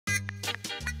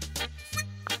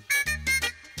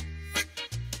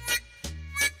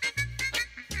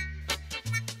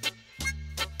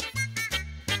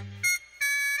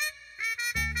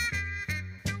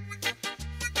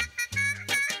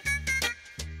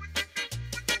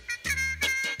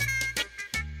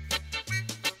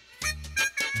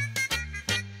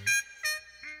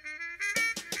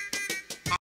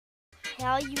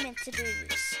How are you meant to do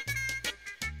this?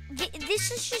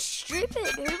 This is just stupid.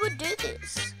 Who would do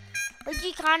this? Like,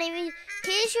 you can't even.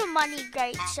 Here's your money,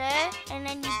 great sir, and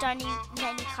then you don't even.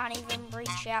 Then you can't even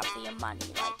reach out for your money.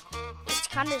 Like, it's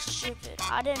kind of stupid.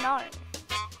 I don't know.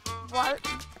 What?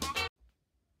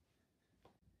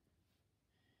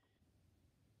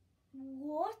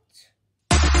 What?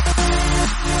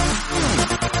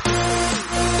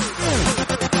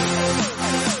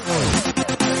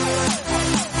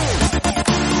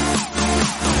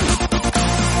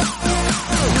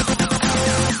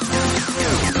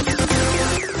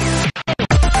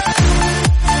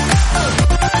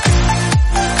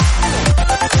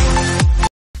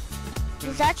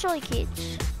 There's actually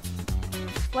kids.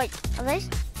 Wait, are they?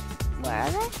 Where are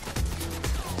they?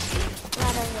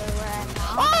 I don't know where I am.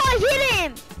 Oh, I hit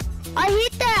him! I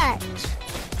hit that!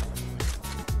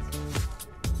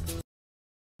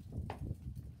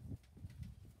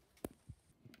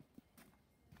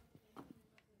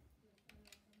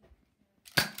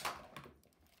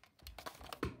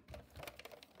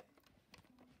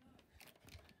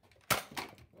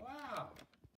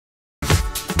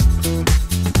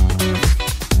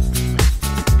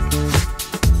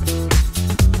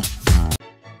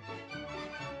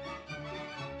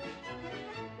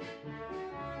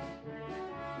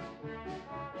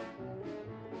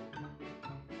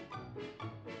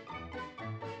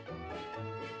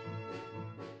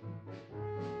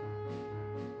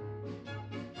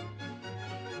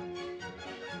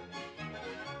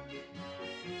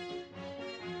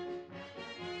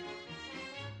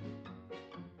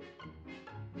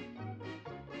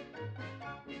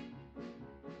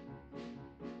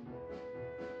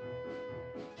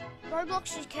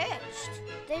 Roblox is cursed.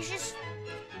 There's just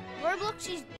Roblox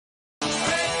is.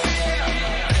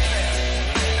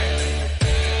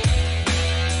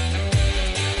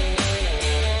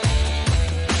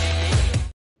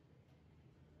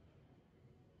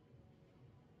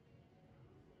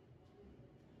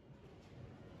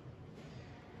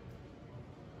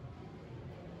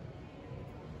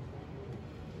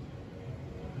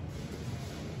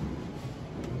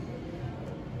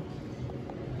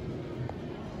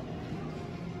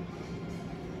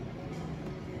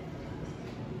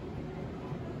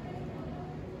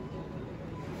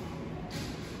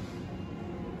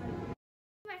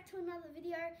 To another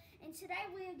video, and today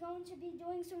we are going to be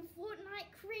doing some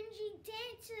Fortnite cringy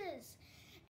dances.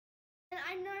 And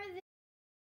I know